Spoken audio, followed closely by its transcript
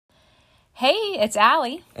Hey, it's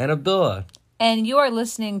Allie. And Abdullah. And you are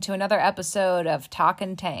listening to another episode of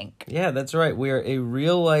Talkin' Tank. Yeah, that's right. We are a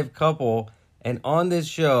real-life couple, and on this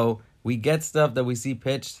show, we get stuff that we see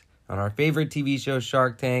pitched on our favorite TV show,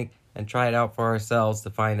 Shark Tank, and try it out for ourselves to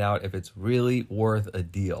find out if it's really worth a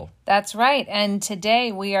deal. That's right. And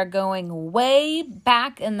today we are going way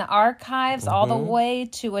back in the archives, all the way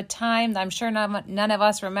to a time that I'm sure none of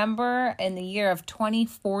us remember, in the year of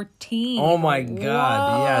 2014. Oh my God.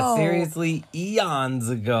 Whoa. Yeah, seriously, eons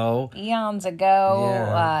ago.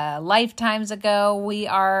 Lifetimes ago. We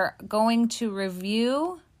are going to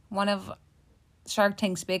review one of Shark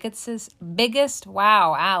Tank's biggest.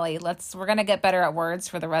 Wow, Allie, we're gonna get better at words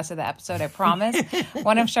for the rest of the episode, I promise.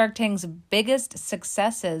 One of Shark Tank's biggest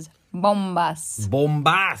successes, Bombas.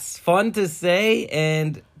 Bombas, fun to say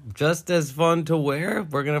and just as fun to wear.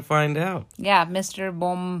 We're gonna find out. Yeah, Mr.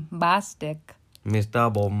 Bombastic.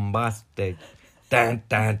 Mr. Bombastic. Dun,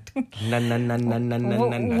 dun, na, na, na, na, na,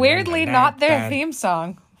 na, na, Weirdly, na, not their dun. theme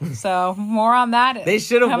song. So more on that. They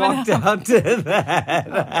should have walked out to that.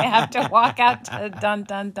 They have to walk out to dun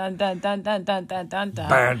dun dun dun dun dun dun dun dun dun.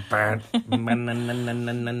 Burn, burn.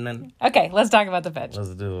 Okay, let's talk about the pitch.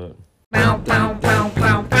 Let's do it. Bow, bow, bow,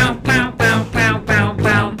 bow, bow, bow, bow, bow, bow,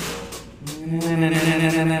 bow. Bow,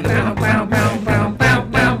 bow, bow, bow, bow, bow,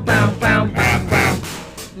 bow, bow, bow,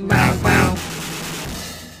 bow, bow.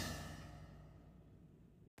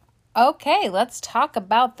 Okay, let's talk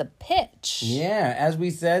about the pitch. Yeah, as we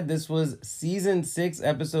said, this was season 6,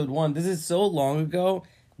 episode 1. This is so long ago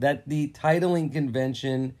that the titling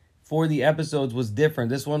convention for the episodes was different.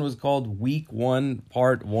 This one was called Week 1,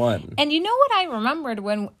 Part 1. And you know what I remembered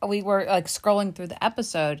when we were scrolling through the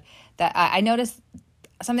episode, that I noticed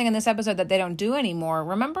something in this episode that they don't do anymore.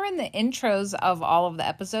 Remember in the intros of all of the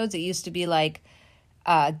episodes, it used to be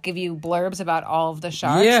give you blurbs about all of the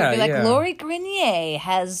sharks. Yeah, it'd be yeah. Lori Grenier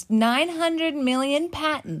has 900 million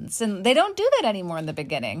patents, and they don't do that anymore in the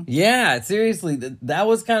beginning. Yeah, seriously, that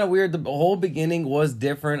was kind of weird. The whole beginning was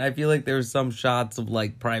different. I feel like there was some shots of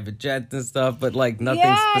private jets and stuff, but nothing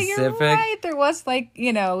specific. You're right. There was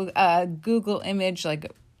Google image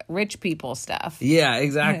rich people stuff. Yeah,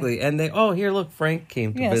 exactly. And here, look, Frank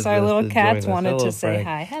came to visit. So our little us cats join us. wanted Hello, to say Frank.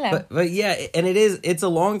 hi. Hello. But yeah, and it's a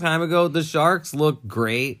long time ago. The sharks look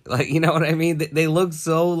great. You know what I mean? They look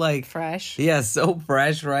so fresh. Yeah, so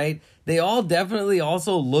fresh, right? They all definitely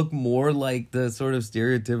also look more like the sort of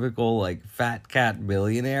stereotypical fat cat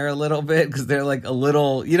millionaire a little bit, because they're a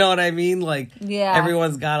little, you know what I mean? Yeah.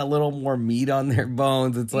 Everyone's got a little more meat on their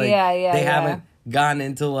bones. It's they haven't gotten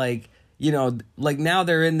into now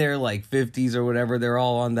they're in their 50s or whatever. They're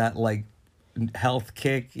all on that health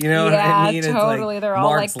kick. You know what I mean? Yeah, totally. They're all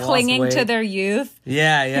Mark's clinging lost to weight. their youth.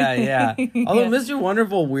 Yeah. Although Mr.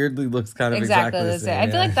 Wonderful weirdly looks kind of exactly the same.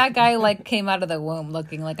 I feel like that guy came out of the womb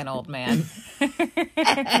looking like an old man.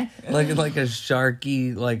 like a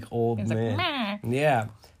sharky old He's man. Meh. Yeah.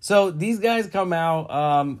 So these guys come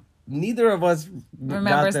out. Neither of us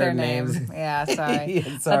Remembers got their their names. Yeah, sorry.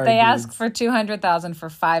 Yeah, sorry, but they dudes. ask for $200,000 for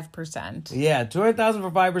 5%. Yeah, $200,000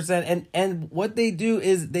 for 5%, and what they do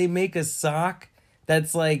is they make a sock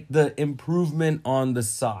that's the improvement on the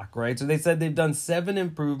sock, right? So they said they've done 7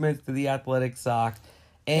 improvements to the athletic sock,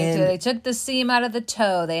 and They took the seam out of the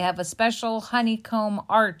toe. They have a special honeycomb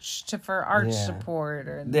arch for arch Yeah. support.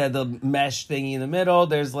 yeah, the mesh thingy in the middle.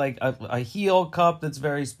 There's a heel cup that's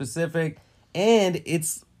very specific, and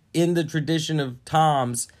it's in the tradition of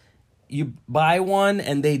Tom's. You buy one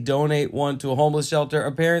and they donate one to a homeless shelter.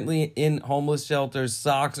 Apparently in homeless shelters,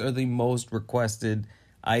 socks are the most requested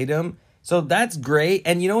item. So that's great.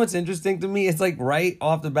 And you know what's interesting to me? It's right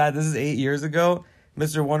off the bat, this is 8 years ago,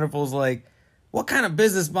 Mr. Wonderful's what kind of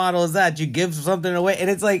business model is that? You give something away? And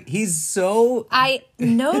it's he's so... I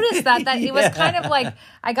noticed that it was Yeah. kind of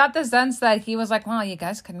I got the sense that he was well, you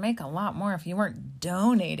guys could make a lot more if you weren't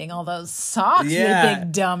donating all those socks, Yeah. you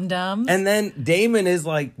big dum-dums. And then Damon is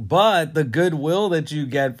but the goodwill that you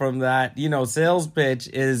get from that, sales pitch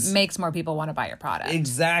is... Makes more people want to buy your product.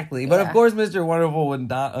 Exactly. But Yeah. of course, Mr. Wonderful would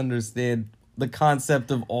not understand the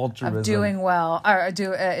concept of altruism. Of doing well, or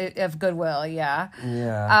of goodwill, yeah.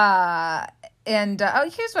 Yeah.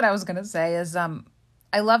 Here's what I was gonna say is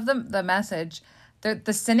I love the message.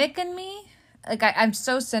 The cynic in me, I'm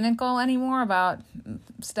so cynical anymore about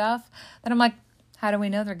stuff that I'm how do we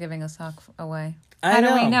know they're giving a sock away? How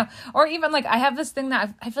do we know? Or even I have this thing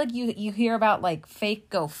that I feel you hear about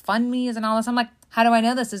fake GoFundMes and all this. I'm how do I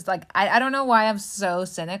know this is I don't know why I'm so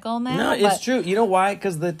cynical now. No, it's true. You know why?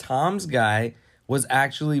 Because the Tom's guy was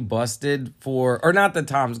actually busted or not the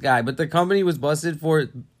Tom's guy, but the company was busted for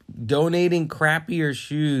donating crappier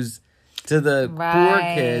shoes to the poor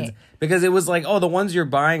Right. kids because it was like, oh, the ones you're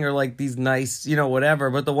buying are like these nice, whatever,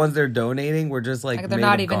 but the ones they're donating were just like They're made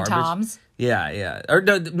not of even garbage. Toms. Yeah. Or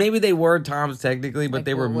no, maybe they were Toms technically, but Like,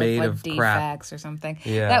 they were with, made like, of crap. defects or something.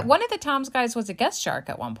 Yeah. That one of the Toms guys was a guest shark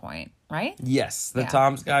at one point, right? Yes, the Yeah.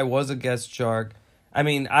 Toms guy was a guest shark. I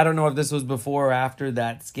mean, I don't know if this was before or after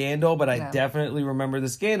that scandal, but I Yeah. definitely remember the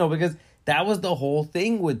scandal because that was the whole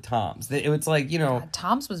thing with Toms. It's like,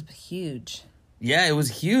 Tom's was huge. yeah, it was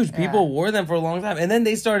huge. People wore them for a long time. And then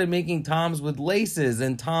they started making Toms with laces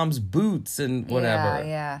and Toms boots and whatever.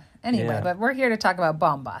 Yeah. Anyway, Yeah. but we're here to talk about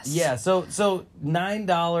Bombas. Yeah, so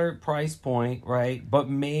 $9 price point, right? But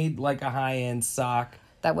made like a high-end sock.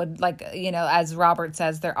 That would, like, as Robert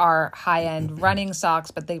says, there are high-end running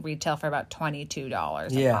socks, but they retail for about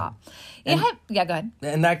 $22 a Yeah. pop. And- Yeah, go ahead.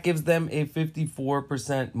 And that gives them a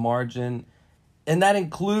 54% margin. And that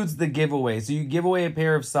includes the giveaway. So you give away a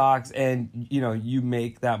pair of socks and, you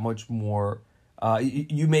make that much more.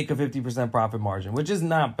 You make a 50% profit margin, which is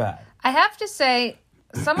not bad. I have to say,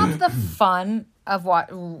 some of the fun of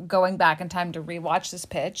going back in time to rewatch this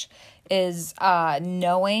pitch is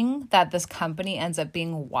knowing that this company ends up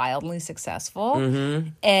being wildly successful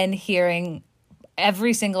and hearing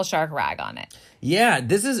every single shark rag on it. Yeah,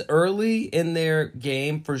 this is early in their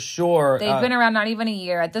game for sure. They've been around not even a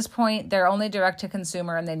year. At this point, they're only direct to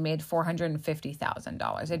consumer and they made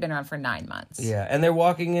 $450,000. They've been around for 9 months. Yeah, and they're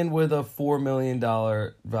walking in with a $4 million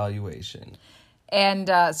valuation. And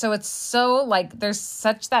so it's so, like, there's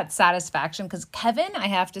such that satisfaction because Kevin, I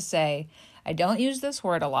have to say, I don't use this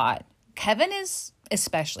word a lot. Kevin is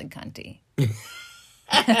especially cunty.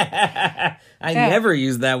 I never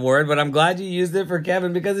use that word, but I'm glad you used it for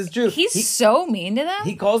Kevin because it's true. He's so mean to them.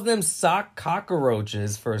 He calls them sock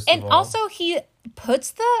cockroaches, first of And all. also, he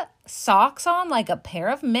puts the socks on like a pair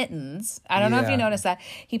of mittens. I don't know if you Yeah. noticed that.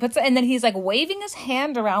 He puts it, and then he's like waving his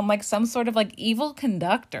hand around like some sort of like evil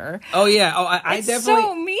conductor. Oh, yeah. Oh, I It's definitely.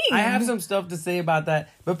 so mean. I have some stuff to say about that.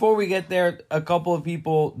 Before we get there, a couple of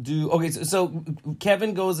people do. Okay, so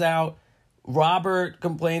Kevin goes out. Robert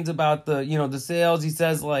complains about the sales. He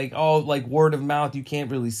says like, oh, like word of mouth, you can't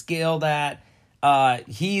really scale that.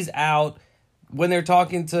 He's out. When they're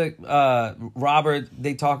talking to Robert,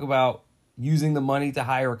 they talk about using the money to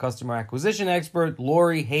hire a customer acquisition expert.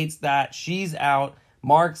 Lori hates that. She's out.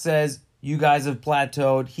 Mark says, you guys have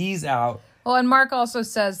plateaued. He's out. Well, and Mark also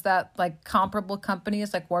says that like comparable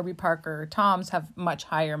companies like Warby Parker or Tom's have much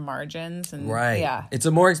higher margins. And Right. yeah. It's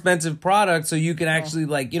a more expensive product, so you can actually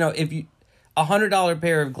like, if you $100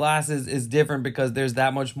 pair of glasses is different because there's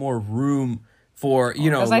that much more room for,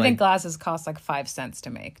 Because like, I think glasses cost like 5 cents to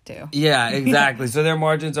make too. yeah, exactly. So their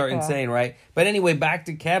margins are insane, right? But anyway, back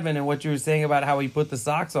to Kevin and what you were saying about how he put the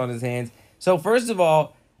socks on his hands. So first of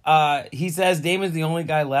all, he says Damon's the only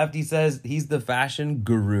guy left. He says he's the fashion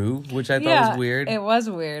guru, which I thought was weird. It was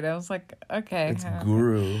weird. I was like, okay. It's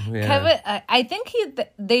guru. Yeah. Kevin, I think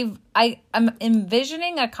I'm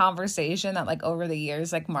envisioning a conversation that like over the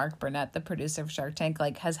years, like Mark Burnett, the producer of Shark Tank,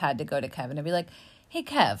 like has had to go to Kevin and be like, hey,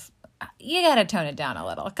 Kev, you got to tone it down a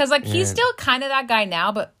little. Because like he's still kind of that guy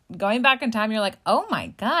now, but going back in time, you're like, oh my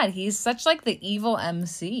God, he's such like the evil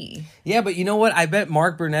MC. Yeah, but you know what? I bet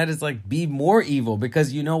Mark Burnett is like be more evil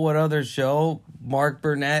because you know what other show Mark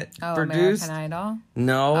Burnett produced? American Idol?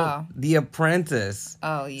 No, Oh. The Apprentice.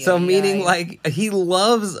 Oh, yeah. So meaning yeah. like he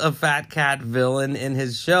loves a fat cat villain in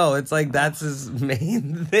his show. It's like that's his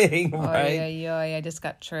main thing, right? Yeah, I just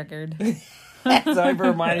got triggered. Sorry for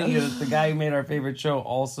reminding you that the guy who made our favorite show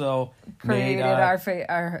also Created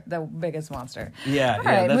made the biggest monster. Yeah, All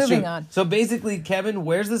yeah, right, that's moving true. on. So basically, Kevin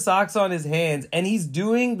wears the socks on his hands, and he's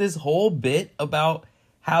doing this whole bit about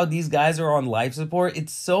how these guys are on life support.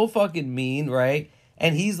 It's so fucking mean, right?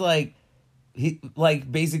 And he's like,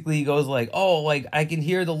 basically he goes like, oh, like I can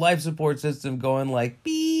hear the life support system going like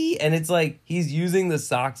beep, and it's like he's using the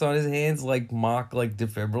socks on his hands like mock like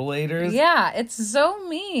defibrillators. Yeah, it's so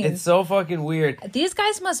mean. It's so fucking weird. These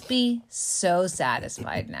guys must be so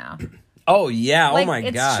satisfied now. Oh yeah, Like, oh my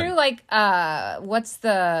it's god. true. Like, what's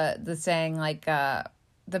the saying? Like,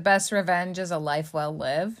 the best revenge is a life well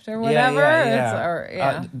lived, or whatever.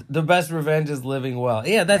 Yeah. The best revenge is living well.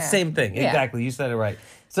 Yeah, that's Yeah. same thing. Yeah. Exactly. You said it right.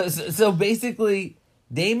 So basically,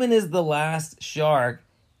 Damon is the last shark,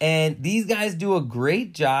 and these guys do a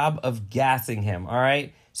great job of gassing him. All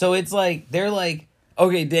right. So it's like they're like,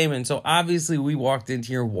 okay, Damon. So obviously we walked into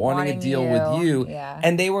here wanting a deal with you, yeah.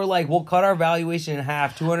 and they were like, we'll cut our valuation in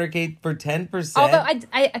half, $200K for 10%. Although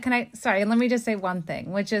sorry, let me just say one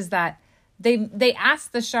thing, which is that they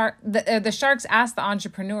asked the sharks asked the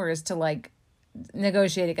entrepreneurs to like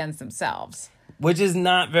negotiate against themselves. Which is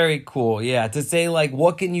not very cool. Yeah, to say like,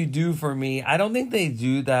 what can you do for me? I don't think they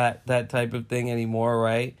do that type of thing anymore,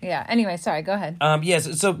 right? Yeah. Anyway, sorry. Go ahead.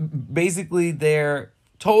 Yes. So basically, they're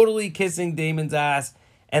totally kissing Damon's ass,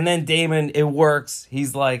 and then Damon, it works.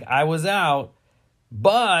 He's like, I was out,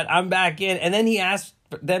 but I'm back in, and then he asks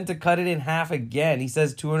them to cut it in half again. He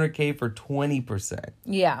says $200K for 20%.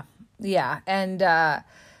 Yeah. Yeah.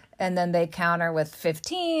 And then they counter with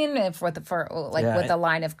 15 with the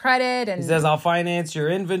line of credit. And he says, I'll finance your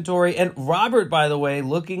inventory. And Robert, by the way,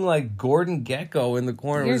 looking like Gordon Gekko in the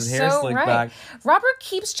corner with his hair slicked back. Robert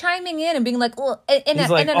keeps chiming in and being like, well, in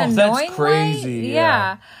an annoying that's crazy. way.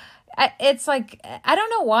 Yeah. It's like, I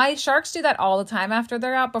don't know why sharks do that all the time after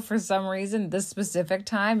they're out, but for some reason, this specific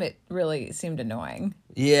time, it really seemed annoying.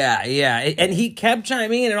 Yeah. And he kept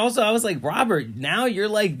chiming in. And also, I was like, Robert, now you're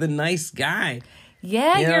like the nice guy.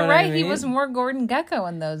 Yeah, you're right. I mean? He was more Gordon Gekko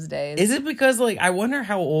in those days. Is it because, like, I wonder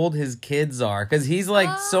how old his kids are? Because he's,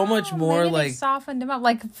 like, so much more, maybe like... they softened him up.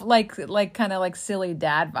 Like kind of like silly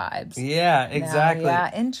dad vibes. Yeah, exactly.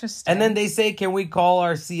 Yeah, interesting. And then they say, can we call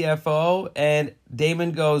our CFO? And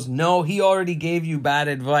Damon goes, no, he already gave you bad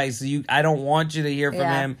advice. So I don't want you to hear from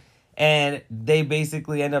him. And they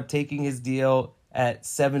basically end up taking his deal at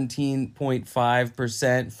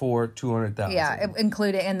 17.5% for $200,000. Yeah,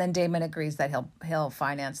 including, and then Damon agrees that he'll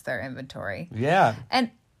finance their inventory. Yeah.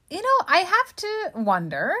 And I have to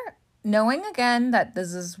wonder, knowing again that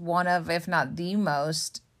this is one of, if not the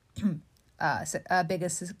most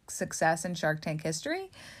biggest success in Shark Tank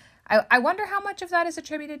history, I wonder how much of that is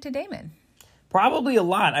attributed to Damon. Probably a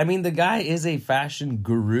lot. I mean, the guy is a fashion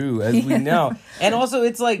guru, as we know. And also,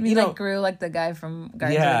 it's like, like guru, like the guy from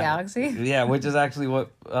Guardians of the Galaxy? Yeah, which is actually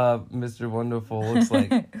what Mr. Wonderful looks like.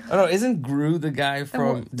 Oh, no, isn't Gru the guy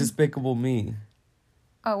from Despicable Me?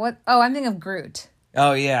 Oh, what? Oh, I'm thinking of Groot.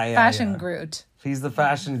 Oh, yeah. Fashion Groot. He's the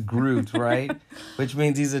fashion Groot, right? Which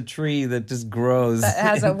means he's a tree that just grows.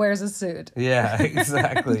 That wears a suit. Yeah,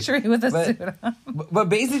 exactly. Tree with a suit on. But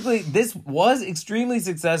basically, this was extremely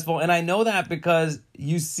successful. And I know that because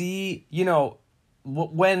you see,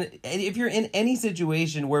 if you're in any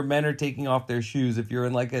situation where men are taking off their shoes, if you're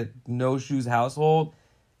in like a no shoes household,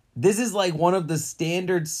 this is like one of the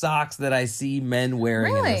standard socks that I see men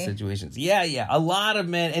wearing in those situations. Yeah. A lot of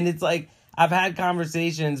men. And it's like, I've had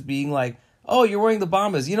conversations being like, oh, you're wearing the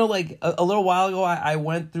Bombas. Like a little while ago, I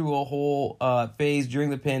went through a whole phase during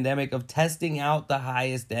the pandemic of testing out the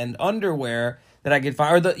highest end underwear that I could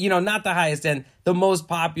find. Or not the highest end, the most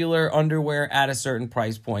popular underwear at a certain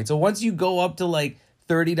price point. So once you go up to like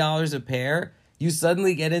 $30 a pair, you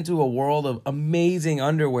suddenly get into a world of amazing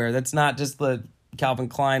underwear that's not just the Calvin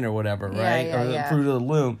Klein or whatever, right? Or the Fruit of the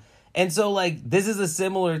Loom. And so, like, this is a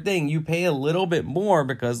similar thing. You pay a little bit more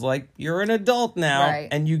because, like, you're an adult now,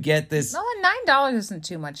 and you get this. No, $9 isn't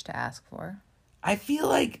too much to ask for. I feel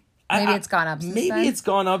like maybe it's gone up since then. Maybe it's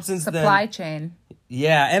gone up since then. Supply chain.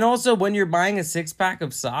 Yeah, and also when you're buying a 6-pack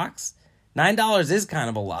of socks, $9 is kind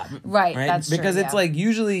of a lot, right? That's because true, it's like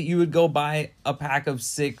usually you would go buy a pack of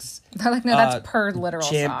 6. They're like, no, that's per literal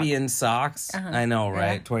Champion socks. I know,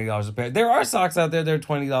 right? $20 a pair. There are socks out there that are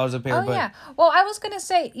 $20 a pair. Oh, yeah. Well, I was gonna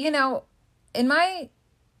say, in my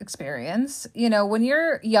experience, when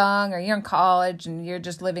you're young or you're in college and you're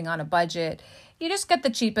just living on a budget, you just get the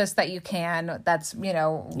cheapest that you can. That's,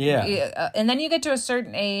 and then you get to a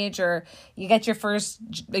certain age or you get your first,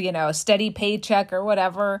 steady paycheck or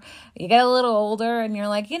whatever. You get a little older and you're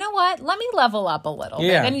like, you know what? Let me level up a little bit.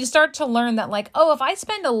 And you start to learn that like, oh, if I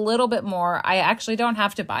spend a little bit more, I actually don't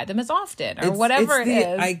have to buy them as often or whatever it is.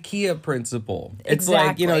 It's the IKEA principle.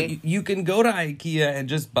 Exactly. It's like, you can go to IKEA and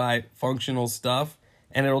just buy functional stuff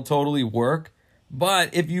and it'll totally work.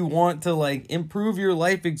 But if you want to, like, improve your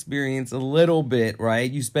life experience a little bit,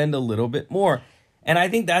 right, you spend a little bit more. And I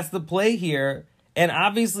think that's the play here. And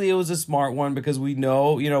obviously it was a smart one because we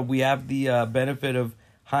know, we have the benefit of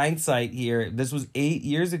hindsight here. This was 8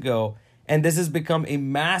 years ago. And this has become a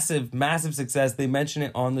massive, massive success. They mention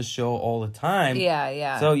it on the show all the time.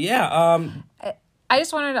 Yeah. So, yeah. I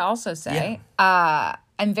just wanted to also say,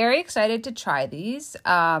 I'm very excited to try these.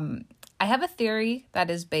 I have a theory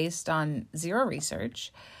that is based on zero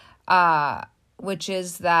research, which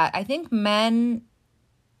is that I think men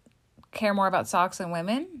care more about socks than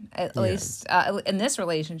women. At least in this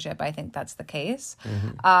relationship, I think that's the case.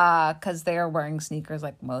 Because they are wearing sneakers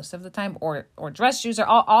like most of the time, or dress shoes, or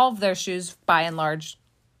all of their shoes by and large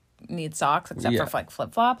need socks except for like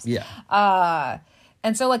flip flops.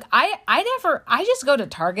 And so, like, I just go to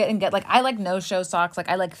Target and get, like, I like no-show socks. Like,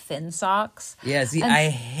 I like thin socks. Yeah, see, I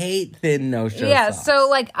hate thin no-show socks. Yeah, so,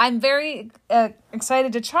 like, I'm very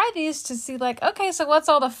excited to try these to see, like, okay, so what's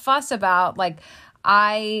all the fuss about? Like,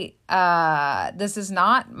 This is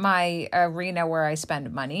not my arena where I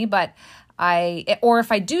spend money, but or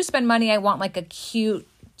if I do spend money, I want like a cute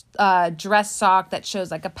dress sock that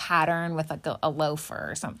shows like a pattern with like a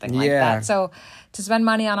loafer or something like that. So to spend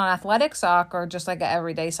money on an athletic sock or just like an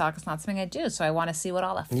everyday sock is not something I do. So I want to see what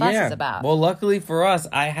all the fuss is about. Well, luckily for us,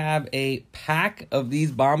 I have a pack of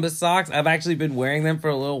these Bombas socks. I've actually been wearing them for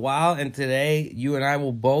a little while, and today you and I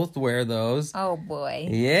will both wear those. Oh boy.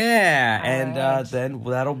 Yeah. All and right. Then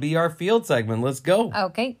that'll be our field segment. Let's go.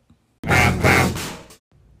 Okay.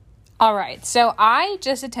 All right, so I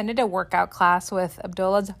just attended a workout class with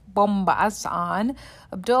Abdullah's Bombas on.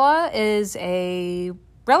 Abdullah is a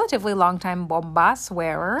relatively long-time Bombas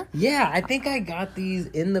wearer. Yeah, I think I got these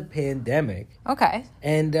in the pandemic. Okay.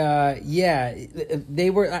 And they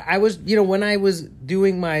were, I was, when I was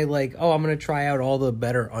doing my like, I'm going to try out all the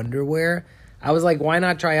better underwear, I was like, why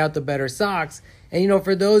not try out the better socks? And,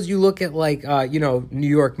 for those you look at like, New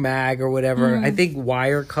York Mag or whatever, I think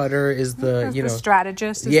Wirecutter is the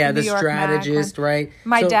strategist. The strategist, right?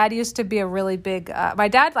 My dad used to be a really big, my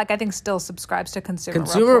dad, I think still subscribes to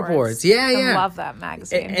Consumer Reports. Yeah. I love that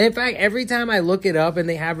magazine. And in fact, every time I look it up and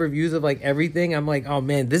they have reviews of like everything, I'm like, oh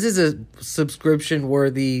man, this is a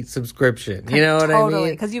subscription-worthy subscription. You know what I mean?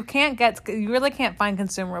 Totally, because you really can't find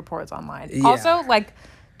Consumer Reports online. Yeah. Also,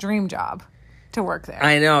 dream job to work there.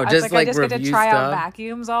 I know, I just get to try out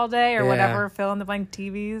vacuums all day or whatever, fill in the blank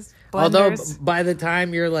TVs, blenders. Although by the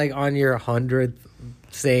time you're like on your 100th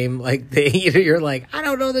same like thing, you're like, I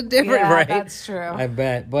don't know the difference, right? That's true. I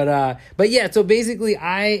bet. But yeah, so basically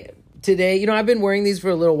today, I've been wearing these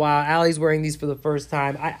for a little while. Allie's wearing these for the first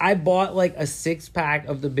time. I bought like a 6-pack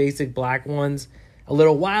of the basic black ones a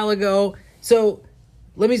little while ago. So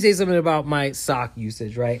let me say something about my sock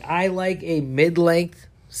usage, right? I like a mid-length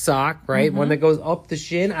sock, right? One that goes up the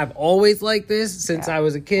shin. I've always liked this since I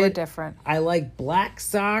was a kid. We're different. I like black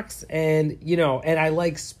socks and I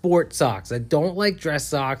like sport socks. I don't like dress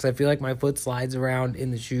socks. I feel like my foot slides around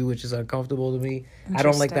in the shoe, which is uncomfortable to me. I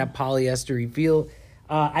don't like that polyester-y feel.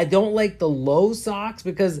 I don't like the low socks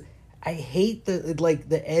because I hate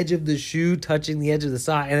the edge of the shoe touching the edge of the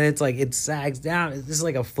sock, and it's like it sags down. It's just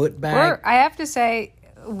like a foot bag. I have to say,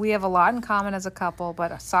 we have a lot in common as a couple,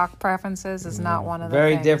 but sock preferences is not one of the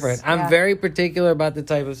very things. Different. I'm very particular about the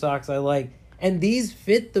type of socks I like, and these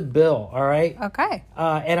fit the bill. All right. Okay.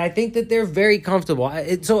 And I think that they're very comfortable.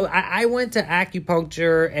 So I went to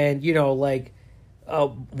acupuncture and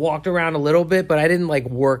walked around a little bit, but I didn't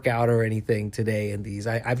work out or anything today in these.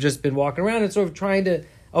 I've just been walking around and sort of trying to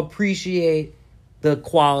appreciate the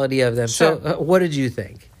quality of them. Sure. So what did you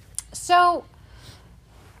think? So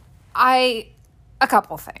a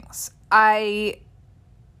couple things. I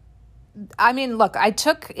mean, look, I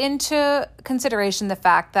took into consideration the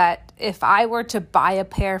fact that if I were to buy a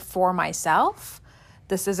pair for myself,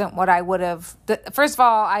 this isn't what I would have. First of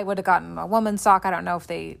all, I would have gotten a woman's sock. I don't know if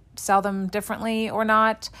they sell them differently or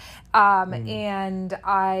not. And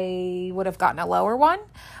I would have gotten a lower one.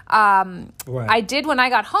 Right. I did, when I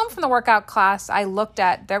got home from the workout class, I looked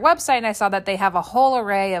at their website and I saw that they have a whole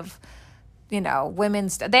array of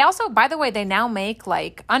women's. They also, by the way, they now make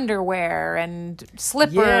underwear and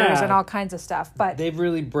slippers and all kinds of stuff. But they've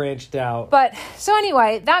really branched out. But so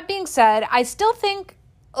anyway, that being said, I still think,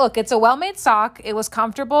 look, it's a well-made sock. It was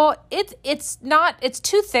comfortable. It's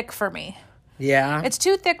too thick for me. Yeah. It's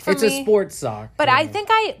too thick for me. It's a sports sock. But I think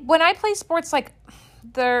when I play sports,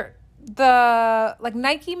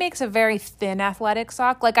 Nike makes a very thin athletic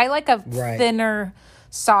sock. I like a thinner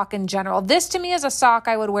sock in general. This to me is a sock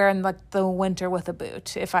I would wear in the winter with a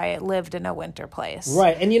boot if I lived in a winter place.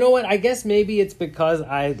 Right. And you know what? I guess maybe it's because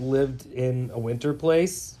I lived in a winter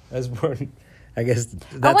place, as we're, I guess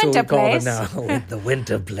that's what we call it now. The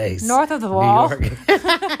winter place. North of the wall. New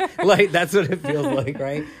York. That's what it feels like,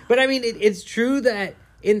 right? But I mean, it's true that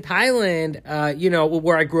in Thailand,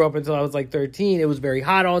 where I grew up until I was 13, it was very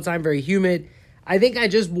hot all the time, very humid. I think I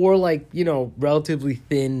just wore relatively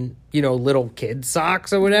thin, little kid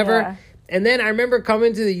socks or whatever. Yeah. And then I remember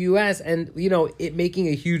coming to the U.S. and, it making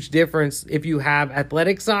a huge difference if you have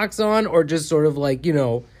athletic socks on or just sort of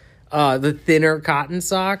the thinner cotton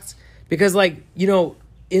socks. Because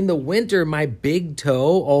in the winter, my big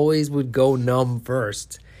toe always would go numb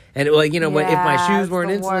first. And if my shoes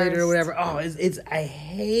weren't insulated or whatever, I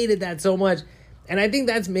hated that so much. And I think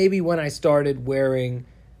that's maybe when I started wearing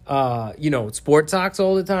sports socks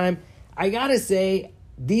all the time. I gotta say,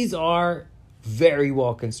 these are very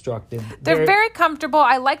well constructed. They're very comfortable.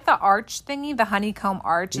 I like the arch thingy. The honeycomb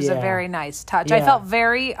arch is a very nice touch. Yeah.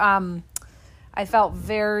 I felt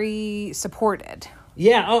very supported.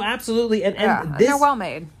 Yeah. Oh, absolutely. And they're well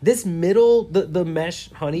made. This middle, the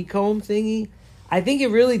mesh honeycomb thingy, I think it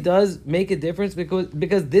really does make a difference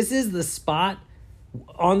because this is the spot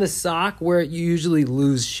on the sock where you usually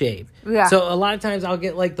lose shape. Yeah. So a lot of times I'll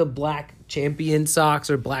get like the black Champion socks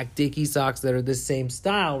or black Dickie socks that are the same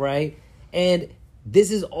style, right? And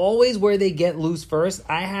this is always where they get loose first.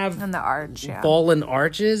 I have And the arch, yeah. fallen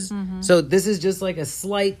arches. So this is just like a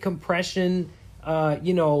slight compression,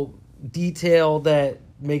 detail that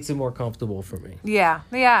makes it more comfortable for me. Yeah.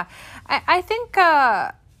 I think,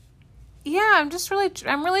 I'm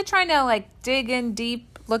really trying to like dig in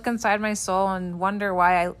deep, look inside my soul, and wonder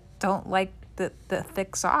why I don't like the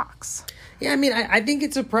thick socks. Yeah, I mean, I think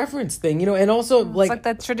it's a preference thing, and also It's like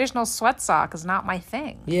the traditional sweat sock is not my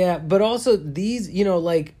thing. Yeah, but also these,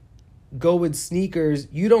 go with sneakers.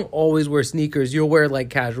 You don't always wear sneakers. You'll wear like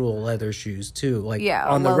casual leather shoes too, like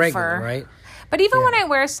on the regular, right? But even when I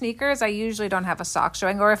wear sneakers, I usually don't have a sock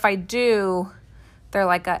showing, or if I do, they're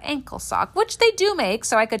like an ankle sock, which they do make,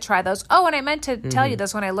 so I could try those. Oh, and I meant to tell you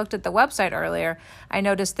this when I looked at the website earlier. I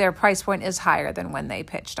noticed their price point is higher than when they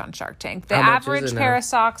pitched on Shark Tank. The average pair of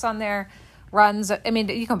socks on there runs, I mean,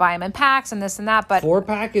 you can buy them in packs and this and that, but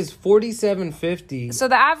 4-pack is $47.50. So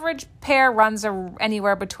the average pair runs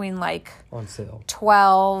anywhere between like on sale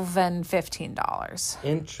 $12 and $15.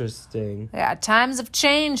 Interesting. Yeah, times have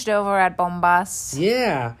changed over at Bombas.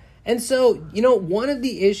 Yeah. And so, one of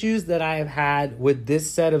the issues that I have had with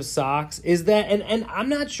this set of socks is that, and I'm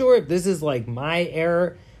not sure if this is like my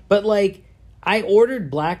error, but like I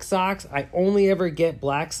ordered black socks. I only ever get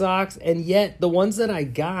black socks. And yet the ones that I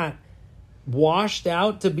got washed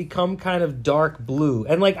out to become kind of dark blue.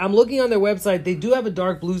 And like I'm looking on their website, they do have a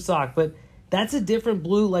dark blue sock, but that's a different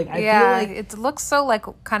blue. Like I feel like it looks so like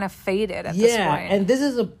kind of faded at this point. Yeah, and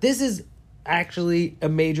this is actually a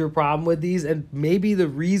major problem with these, and maybe the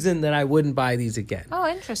reason that I wouldn't buy these again. Oh,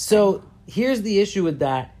 interesting. So here's the issue with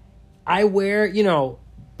that. I wear,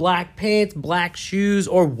 black pants, black shoes,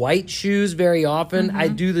 or white shoes very often. I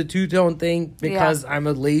do the two-tone thing because I'm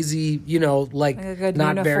a lazy, like a good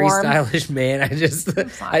not uniform. very stylish man. I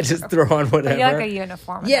just throw on whatever. But you like a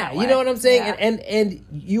uniform. Yeah, you know what I'm saying? Yeah. And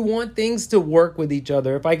you want things to work with each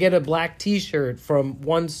other. If I get a black t-shirt from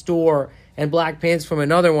one store and black pants from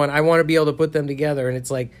another one, I want to be able to put them together. And it's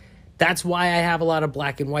like, that's why I have a lot of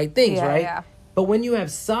black and white things, right? Yeah. But when you have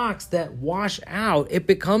socks that wash out, it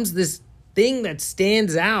becomes this thing that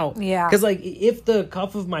stands out. Yeah. Because like if the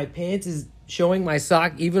cuff of my pants is showing my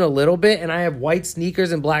sock even a little bit and I have white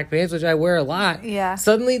sneakers and black pants, which I wear a lot,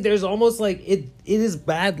 suddenly there's almost like it is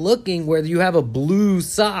bad looking where you have a blue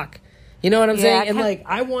sock. You know what I'm saying? And like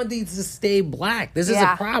I want these to stay black. This is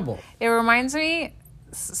a problem. It reminds me,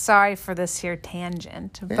 sorry for this here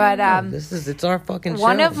tangent, but it's our fucking show.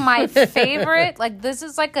 One of my favorite, like this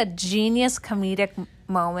is like a genius comedic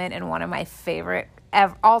moment in one of my favorite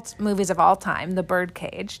movies of all time, The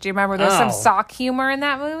Birdcage. Do you remember there's some sock humor in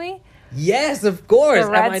that movie? Yes, of course.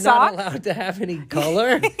 The red Am I sock? not allowed to have any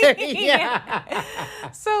color? Yeah.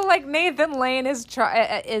 So like Nathan Lane is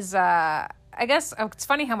I guess it's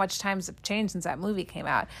funny how much times have changed since that movie came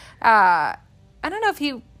out. I don't know if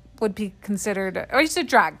he would be considered, or he's a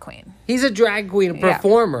drag queen. He's a drag queen, a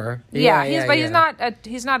performer. He's not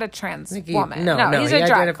a trans woman. No, he's he a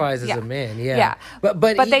drag identifies queen. as a man. Yeah. But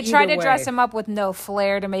they try to way, dress him up with no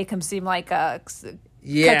flair to make him seem like a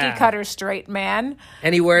Yeah. cookie cutter straight man.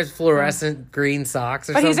 And he wears fluorescent green socks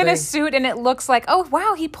or But something. he's in a suit and it looks like, oh,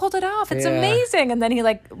 wow, he pulled it off. It's amazing. And then he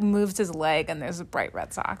like moves his leg and there's bright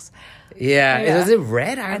red socks. Yeah. Is it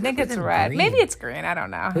red? I think it's red. Green. Maybe it's green. I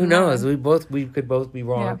don't know. Who knows? We could both be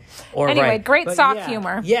wrong. Yeah. Or anyway, right. great But sock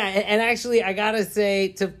humor. Yeah, and actually, I gotta say,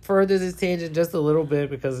 to further this tangent just a little bit,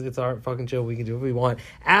 because it's our fucking show, we can do what we want.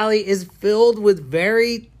 Allie is filled with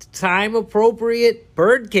very time-appropriate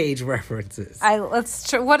Birdcage references.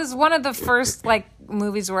 What is one of the first like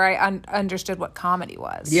movies where I understood what comedy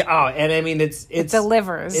was? Yeah, and I mean, it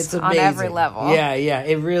delivers it's on every level. Yeah,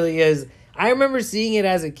 it really is. I remember seeing it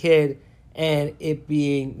as a kid and it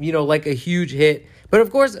being, like a huge hit. But of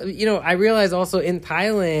course, I realize also in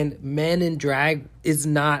Thailand, men in drag is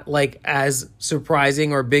not like as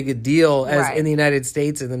surprising or big a deal as in the United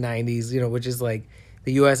States in the 90s, which is like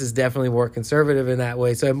the U.S. is definitely more conservative in that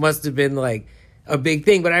way. So it must have been like a big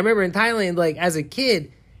thing. But I remember in Thailand, like as a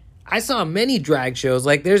kid, I saw many drag shows.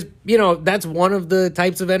 Like there's, that's one of the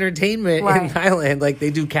types of entertainment in Thailand. Like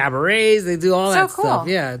they do cabarets, they do all that stuff.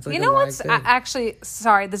 Yeah. It's like what's actually,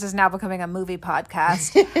 sorry, this is now becoming a movie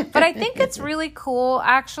podcast, but I think it's really cool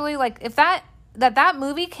actually. Like if that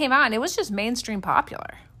movie came out and it was just mainstream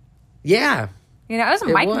popular. Yeah. You know, it was a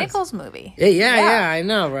Mike was. Nichols movie. Yeah, I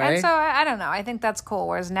know, right? And so I don't know. I think that's cool.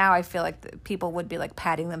 Whereas now I feel like people would be like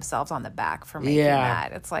patting themselves on the back for making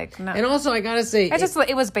that. It's like no. And also, I gotta say,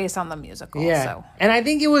 it was based on the musical. Yeah, So. and I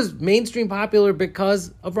think it was mainstream popular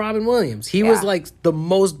because of Robin Williams. He was like the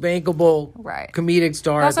most bankable comedic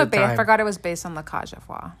star Also, at the time. I forgot it was based on the Cage aux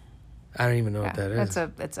Folles. I don't even know what that is.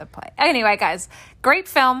 It's a play. Anyway, guys, great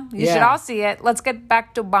film. You should all see it. Let's get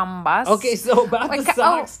back to Bombas. Okay, so about the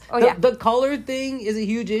socks, the color thing is a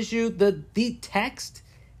huge issue. The text,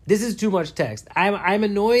 this is too much text. I'm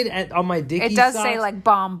annoyed on my Dickies. It does socks. Say like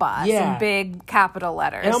Bombas in big capital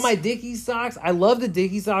letters. And on my Dickies socks, I love the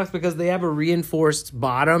Dickies socks because they have a reinforced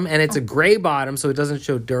bottom and it's a gray bottom, so it doesn't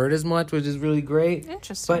show dirt as much, which is really great.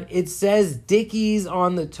 Interesting. But it says Dickies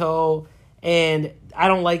on the toe, and I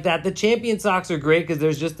don't like that. The Champion socks are great because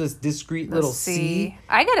there's just this discreet little C.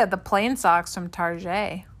 I get the plain socks from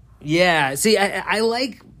Target. Yeah. See,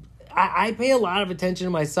 I pay a lot of attention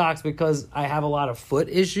to my socks because I have a lot of foot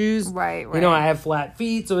issues. Right. You know, I have flat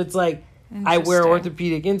feet, so it's like I wear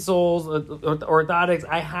orthopedic insoles, orthotics.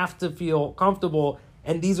 I have to feel comfortable,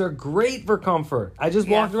 and these are great for comfort. I just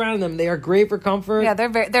walked around in them. They are great for comfort. Yeah, they're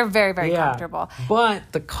very, very comfortable.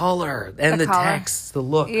 But the color and the text, the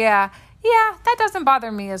look. Yeah, that doesn't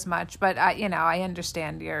bother me as much, but I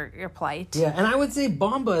understand your plight. Yeah, and I would say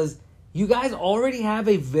Bombas, you guys already have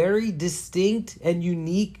a very distinct and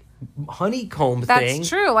unique honeycomb thing. That's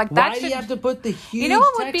true. Like why do you have to put the huge? You know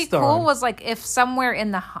what would be cool on? was like if somewhere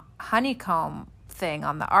in the honeycomb thing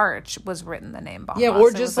on the arch was written the name Bombas. Yeah,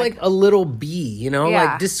 or just like a little bee,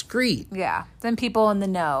 like discreet. Yeah, then people in the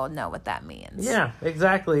know what that means. Yeah,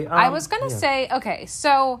 exactly. I was gonna say, okay,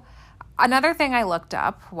 so. Another thing I looked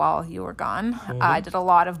up while you were gone, I did a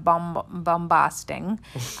lot of bombasting.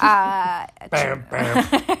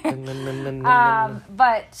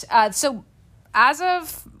 So as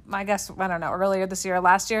of, I guess, I don't know, earlier this year or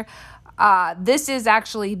last year, this is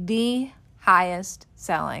actually the highest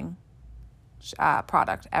selling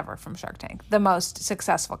product ever from Shark Tank. The most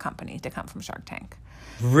successful company to come from Shark Tank.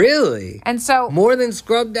 Really? And so more than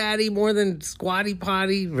Scrub Daddy, more than Squatty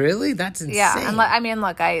Potty. Really? That's insane. Yeah, and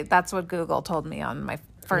look, that's what Google told me on my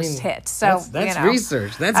first hit. So that's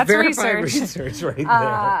research. That's verified research right there.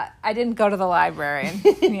 I didn't go to the library and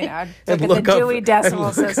look at the Dewey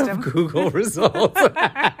Decimal System. Google results.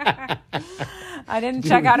 I didn't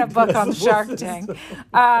check out a book on Shark Tank.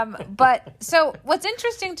 But so what's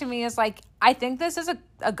interesting to me is like I think this is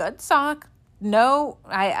a good sock. No,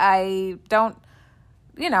 I don't.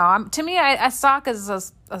 To me, a sock is a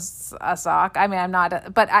sock. I mean, I'm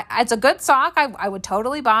not, but it's a good sock. I would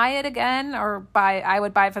totally buy it again, I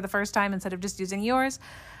would buy it for the first time instead of just using yours.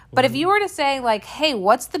 But if you were to say like, hey,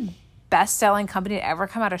 what's the best selling company to ever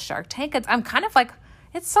come out of Shark Tank? I'm kind of like,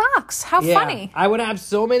 it sucks. How funny. I would have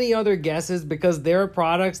so many other guesses because there are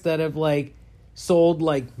products that have like sold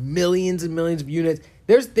like millions and millions of units.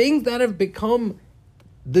 There's things that have become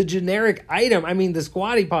the generic item. I mean, the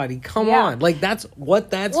Squatty Potty. Come on. Like, that's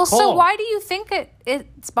what that's called. So why do you think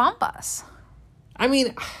it's Bombas? I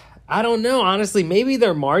mean, I don't know. Honestly, maybe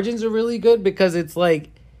their margins are really good because it's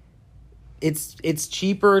like, it's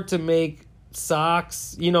cheaper to make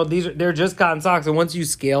socks. They're just cotton socks. And once you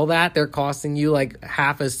scale that, they're costing you like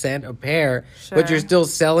half a cent a pair. Sure. But you're still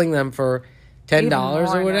selling them for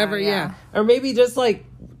 $10 or whatever. Now, yeah. Or maybe just like,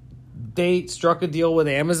 they struck a deal with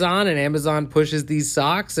Amazon and Amazon pushes these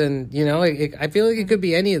socks and, I feel like it could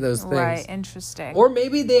be any of those things. Right, interesting. Or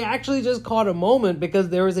maybe they actually just caught a moment because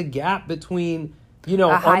there was a gap between,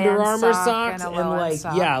 Under Armour socks and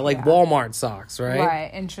Walmart socks, right?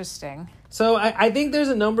 Right, interesting. So I think there's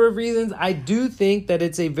a number of reasons. I do think that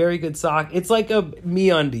it's a very good sock. It's like a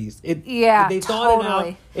MeUndies. They thought it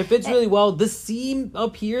out. It fits really well. The seam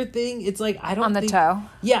up here thing, it's like, I don't think... On the toe?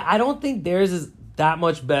 Yeah, I don't think theirs is that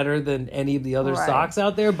much better than any of the other socks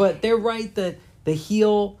out there, but they're right that the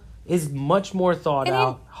heel is much more thought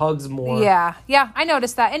out, hugs more. Yeah, I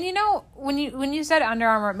noticed that. And when you said Under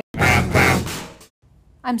Armour,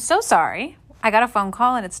 I'm so sorry. I got a phone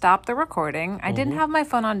call and it stopped the recording. I didn't have my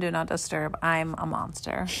phone on Do Not Disturb. I'm a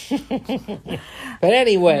monster. But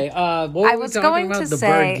anyway, what were we talking about? The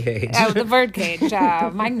birdcage. The birdcage,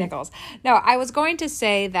 Mike Nichols. No, I was going to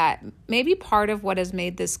say that maybe part of what has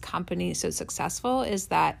made this company so successful is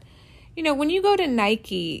that, when you go to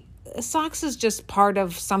Nike, socks is just part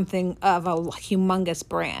of something of a humongous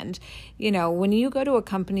brand. When you go to a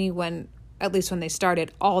company at least when they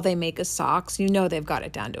started, all they make is socks. They've got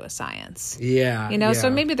it down to a science. Yeah. So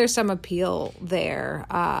maybe there's some appeal there.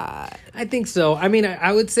 I think so. I mean,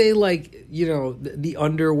 I would say like, the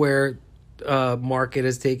underwear market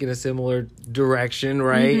has taken a similar direction,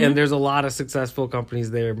 right? And there's a lot of successful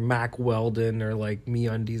companies there, Mack Weldon or like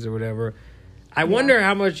MeUndies or whatever. I wonder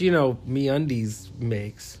how much, MeUndies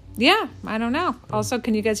makes. Yeah, I don't know. Also,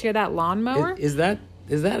 can you guys hear that lawnmower? Is that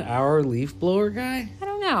our leaf blower guy? I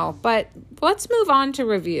don't know, but let's move on to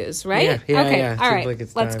reviews, right? Yeah, okay. yeah. All Seems right. like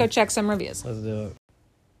it's Let's time. go check some reviews. Let's do it.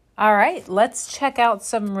 All right, let's check out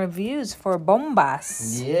some reviews for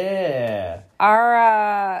Bombas. Yeah.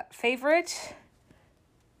 Our favorite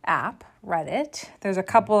app, Reddit. There's a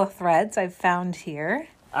couple of threads I've found here.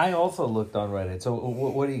 I also looked on Reddit. So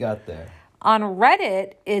what do you got there? On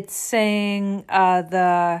Reddit, it's saying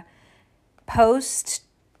the post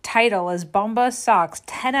title is Bomba Socks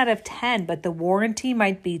 10 out of 10, but the warranty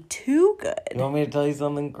might be too good. You want me to tell you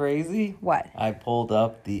something crazy? What? I pulled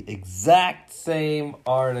up the exact same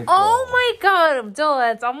article. Oh my God,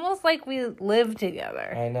 Abdullah, it's almost like we live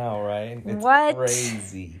together. I know, right? It's What?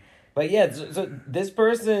 crazy. But yeah, so this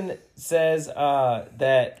person says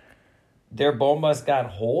that their bombas got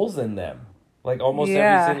holes in them. Like almost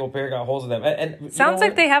every single pair got holes in them. And Sounds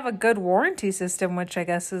like they have a good warranty system, which I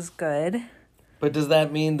guess is good. But does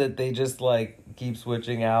that mean that they just like keep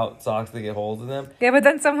switching out socks that get holes in them? Yeah, but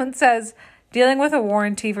then someone says, dealing with a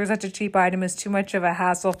warranty for such a cheap item is too much of a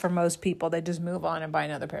hassle for most people. They just move on and buy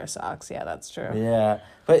another pair of socks. Yeah, that's true. Yeah.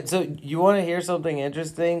 But so you want to hear something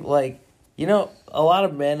interesting? Like, a lot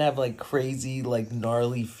of men have like crazy, like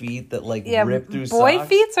gnarly feet that like rip through socks.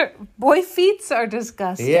 Boy feet are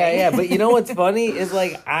disgusting. Yeah. But you know what's funny is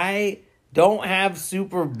like I don't have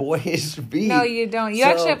super boyish feet. No, you don't. You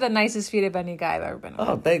actually have the nicest feet of any guy I've ever been with.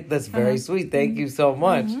 Oh, that's very sweet. Thank you so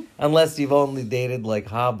much. Unless you've only dated like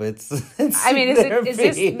hobbits. I mean, is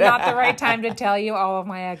this not the right time to tell you all of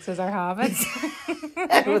my exes are hobbits?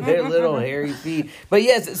 With their little hairy feet. But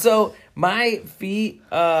yes, so my feet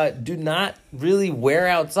do not really wear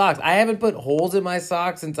out socks. I haven't put holes in my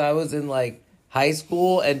socks since I was in like high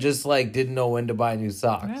school and just like didn't know when to buy new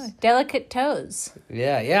socks. Really? Delicate toes.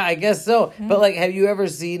 Yeah, I guess so. But like, have you ever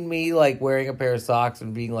seen me like wearing a pair of socks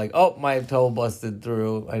and being like, "Oh, my toe busted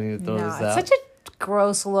through. I need to throw this out." It's such a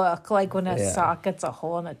gross look, like when a sock gets a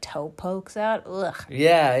hole and a toe pokes out. Ugh.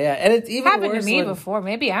 Yeah, and it's even Happened worse to me when... before.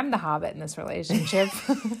 Maybe I'm the hobbit in this relationship.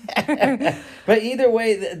 But either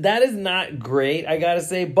way, that is not great, I gotta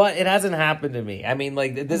say. But it hasn't happened to me. I mean,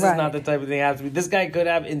 like this is not the type of thing that happens to me. This guy could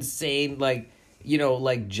have insane, like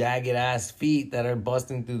jagged ass feet that are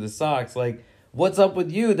busting through the socks. Like, what's up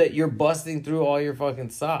with you that you're busting through all your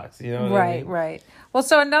fucking socks? You know what I mean? Right. Well,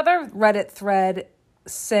 so another Reddit thread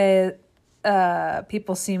said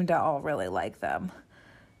people seem to all really like them.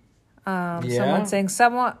 Someone's saying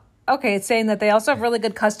it's saying that they also have really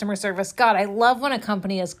good customer service. God, I love when a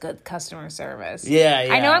company has good customer service. Yeah.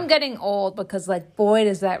 I know I'm getting old because, like, boy,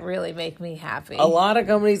 does that really make me happy. A lot of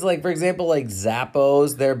companies, like, for example, like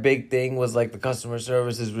Zappos, their big thing was, like, the customer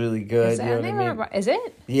service is really good. You know what I mean? Is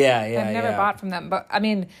it? Yeah. I've never bought from them. But, I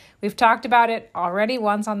mean, we've talked about it already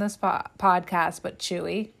once on this podcast, but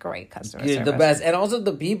Chewy, great customer service. The best. And also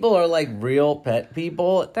the people are, like, real pet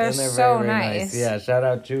people. They're very, so very nice. Yeah, shout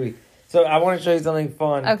out Chewy. So I want to show you something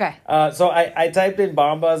fun. Okay. So I typed in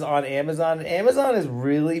Bombas on Amazon. And Amazon is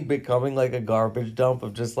really becoming like a garbage dump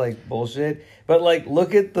of just like bullshit. But like,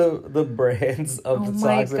 look at the brands of the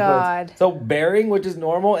socks. Oh my God. So Bearing, which is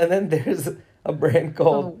normal, and then there's a brand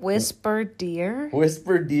called Whisper Deer.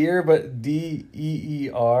 Whisper Deer, but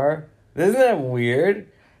DEER. Isn't that weird?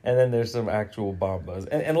 And then there's some actual Bombas.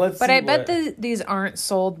 And let's see. But I bet these aren't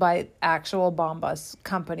sold by actual Bombas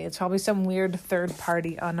company. It's probably some weird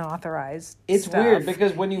third-party unauthorized It's stuff. Weird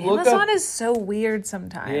because when you look up... Amazon is so weird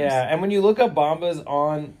sometimes. Yeah, and when you look up Bombas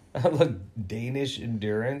on look, Danish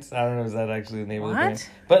Endurance, I don't know, is that actually the name of the brand?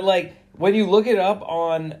 But like, when you look it up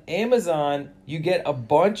on Amazon, you get a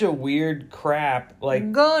bunch of weird crap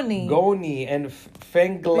like Goni and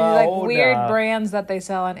Fenglaoda. Like weird brands that they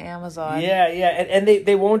sell on Amazon. Yeah, and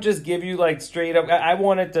they won't just give you like straight up. I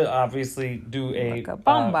wanted to obviously do a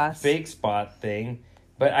fake spot thing,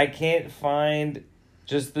 but I can't find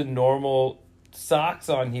just the normal socks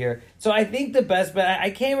on here. So I think the best bet, I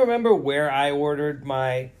can't remember where I ordered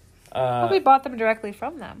my... we bought them directly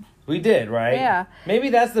from them. We did, right? Yeah. Maybe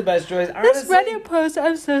that's the best choice. Honestly, this Reddit post,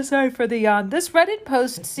 I'm so sorry for the yawn. This Reddit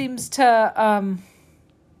post seems to,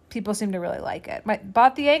 people seem to really like it.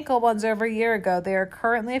 Bought the ankle ones over a year ago. They are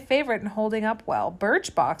currently a favorite and holding up well.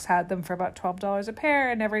 Birchbox had them for about $12 a pair,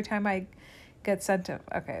 and every time I get sent to.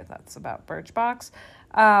 Okay, that's about Birchbox.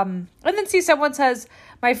 And then see, someone says,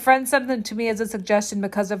 my friend sent them to me as a suggestion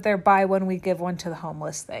because of their buy one, we give one to the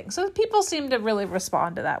homeless thing. So people seem to really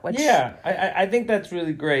respond to that, which... Yeah, I think that's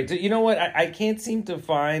really great. So, you know what? I can't seem to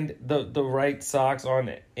find the right socks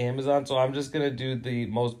on Amazon, so I'm just going to do the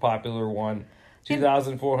most popular one.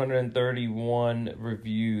 2,431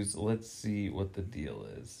 reviews. Let's see what the deal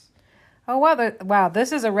is. Oh, wow.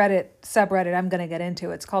 This is a Reddit subreddit I'm going to get into.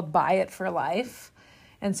 It's called Buy It for Life.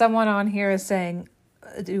 And someone on here is saying,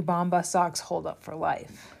 do Bombas socks hold up for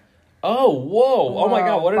life? Oh, whoa. Oh, my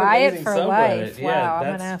God. What an Buy amazing It for subreddit. Life. Wow, Yeah, I'm that's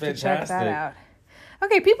going to have fantastic. to check that out.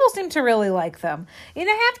 Okay, people seem to really like them. And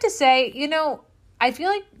I have to say, I feel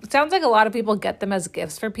like it sounds like a lot of people get them as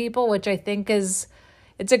gifts for people, which I think it's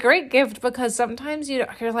a great gift because sometimes you're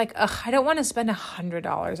like, ugh, I don't want to spend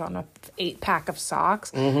 $100 on a 8-pack of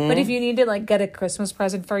socks. Mm-hmm. But if you need to like get a Christmas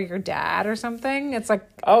present for your dad or something, it's like,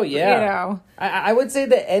 oh yeah, I would say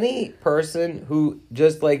that any person who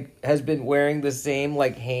just like has been wearing the same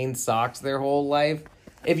like Hanes socks their whole life,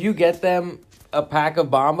 if you get them a pack of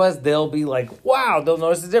Bombas, they'll be like, wow, they'll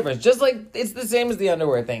notice the difference. Just like it's the same as the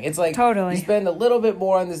underwear thing. It's like totally. You spend a little bit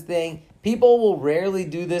more on this thing. People will rarely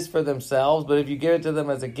do this for themselves, but if you give it to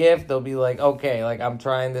them as a gift, they'll be like, okay, like I'm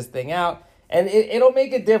trying this thing out. And it'll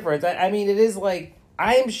make a difference. I mean, it is like,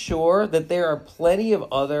 I'm sure that there are plenty of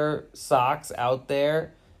other socks out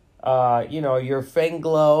there. Your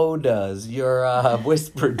Fenglo does, your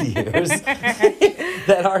Whisper Deers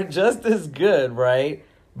that are just as good, right?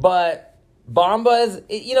 But Bombas,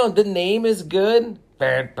 the name is good.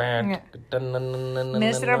 Mr.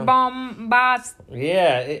 Bombas.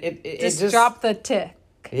 Yeah, it just drop the tick.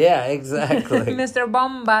 Yeah, exactly. Mr.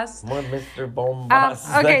 Bombas. More Mr.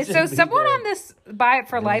 Bombas. Okay, so someone on this Buy It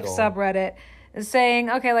for Life subreddit is saying,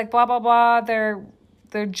 okay, like blah blah blah, they're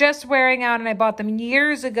just wearing out, and I bought them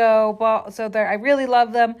years ago. So I really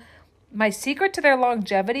love them. My secret to their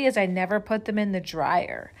longevity is I never put them in the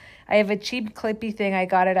dryer. I have a cheap clippy thing I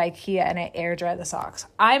got at IKEA, and I air dry the socks.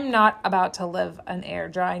 I'm not about to live an air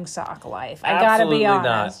drying sock life. I gotta be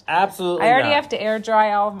honest. Absolutely not. I already have to air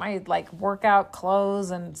dry all of my like workout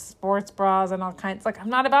clothes and sports bras and all kinds. Like I'm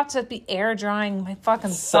not about to be air drying my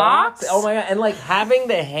fucking socks. Oh my God! And like having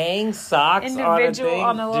to hang socks individual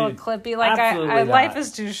on a little clippy. Like I life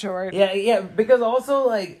is too short. Yeah. Because also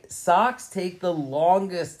like socks take the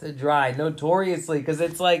longest to dry, notoriously, because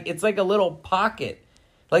it's like a little pocket.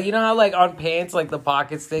 Like, you know how, like, on pants, like, the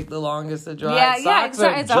pockets take the longest to dry? Yeah, Socks exactly.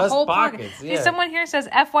 are It's just a whole pockets. pocket. Yeah. See, someone here says,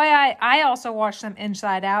 FYI, I also wash them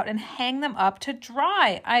inside out and hang them up to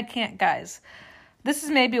dry. I can't, guys. This is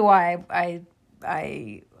maybe why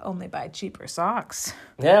I only buy cheaper socks.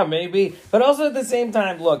 Yeah, maybe. But also at the same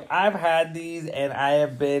time, look, I've had these, and I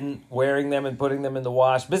have been wearing them and putting them in the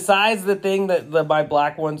wash. Besides the thing that my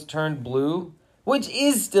black ones turned blue, which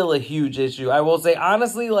is still a huge issue. I will say,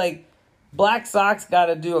 honestly, like, black socks got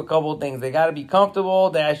to do a couple things. They got to be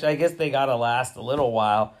comfortable. I guess they got to last a little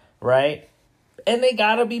while, right? And they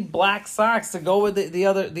got to be black socks to go with the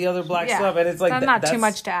other black stuff. And it's like that's too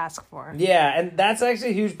much to ask for. Yeah, and that's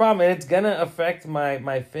actually a huge problem. And it's going to affect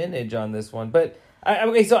my finnage on this one. But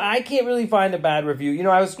okay, so I can't really find a bad review.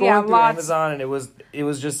 I was scrolling through Amazon, and it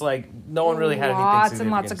was just like no one really had anything lots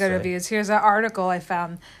and lots of good reviews. Here's an article I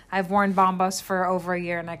found. I've worn Bombas for over a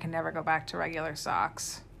year, and I can never go back to regular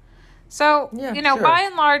socks. So, sure. By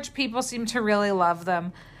and large, people seem to really love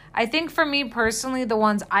them. I think for me personally, the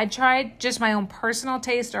ones I tried, just my own personal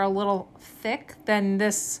taste, are a little thick than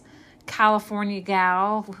this California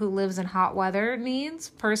gal who lives in hot weather needs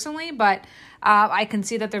personally. But I can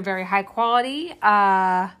see that they're very high quality.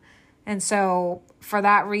 And so for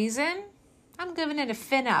that reason, I'm giving it a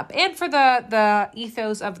fin up. And for the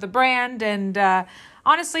ethos of the brand and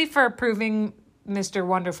honestly for proving Mr.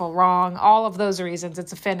 Wonderful wrong, all of those reasons,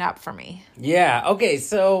 it's a fin up for me. Yeah, okay,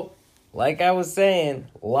 so like I was saying,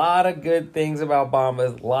 a lot of good things about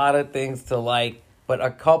Bombas, a lot of things to like, but a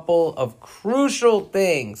couple of crucial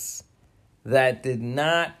things that did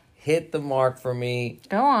not hit the mark for me.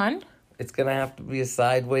 Go on. It's going to have to be a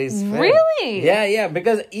sideways fin. Really? Yeah,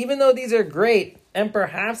 because even though these are great, and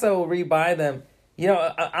perhaps I will rebuy them,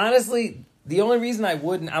 honestly, the only reason I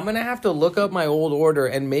wouldn't, I'm going to have to look up my old order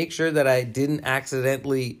and make sure that I didn't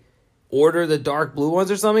accidentally order the dark blue ones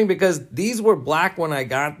or something, because these were black when I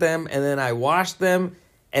got them, and then I washed them,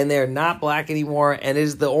 and they're not black anymore, and it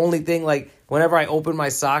is the only thing, like, whenever I open my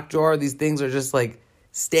sock drawer, these things are just, like,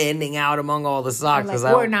 standing out among all the socks.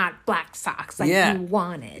 Like, we're not black socks like you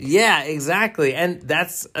wanted. Yeah, exactly, and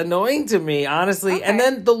that's annoying to me, honestly. Okay. And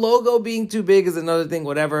then the logo being too big is another thing,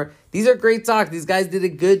 whatever. These are great socks. These guys did a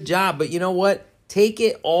good job, but you know what? Take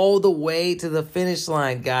it all the way to the finish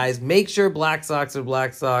line, guys. Make sure black socks are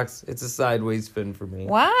black socks. It's a sideways fin for me.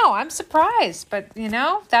 Wow, I'm surprised. But,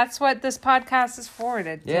 that's what this podcast is for.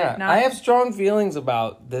 I have strong feelings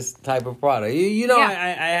about this type of product.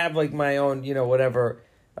 I have like my own, whatever,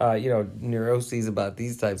 neuroses about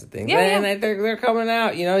these types of things. And they're coming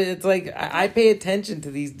out. It's like I pay attention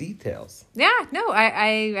to these details. Yeah, no,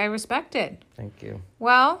 I respect it. Thank you.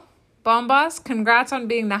 Well, Bombas, congrats on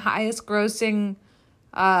being the highest grossing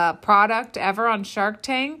product ever on Shark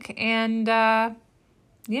Tank. And,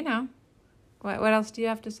 what else do you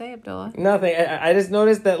have to say, Abdullah? Nothing. I just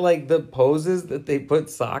noticed that, like, the poses that they put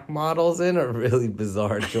sock models in are really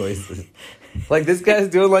bizarre choices. Like, this guy's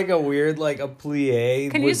doing, like, a weird, like, a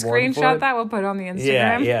plie. Can you screenshot that? We'll put it on the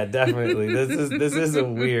Instagram. Yeah, definitely. This is a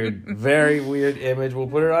very weird image. We'll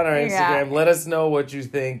put it on our Instagram. Let us know what you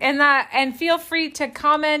think. And feel free to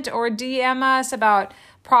comment or DM us about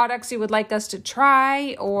products you would like us to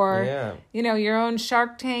try, or your own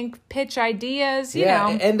Shark Tank pitch ideas. You know.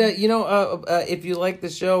 And if you like the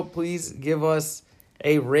show, please give us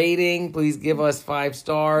a rating. Please give us 5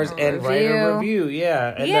 stars and write a review.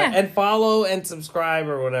 And follow and subscribe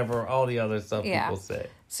or whatever, all the other stuff people say.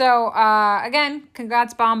 So again,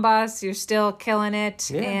 congrats, Bombas. You're still killing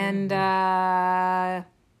it. And that's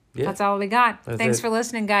all we got. Thanks for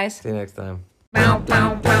listening, guys. See you next time. Bow,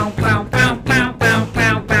 bow, bow.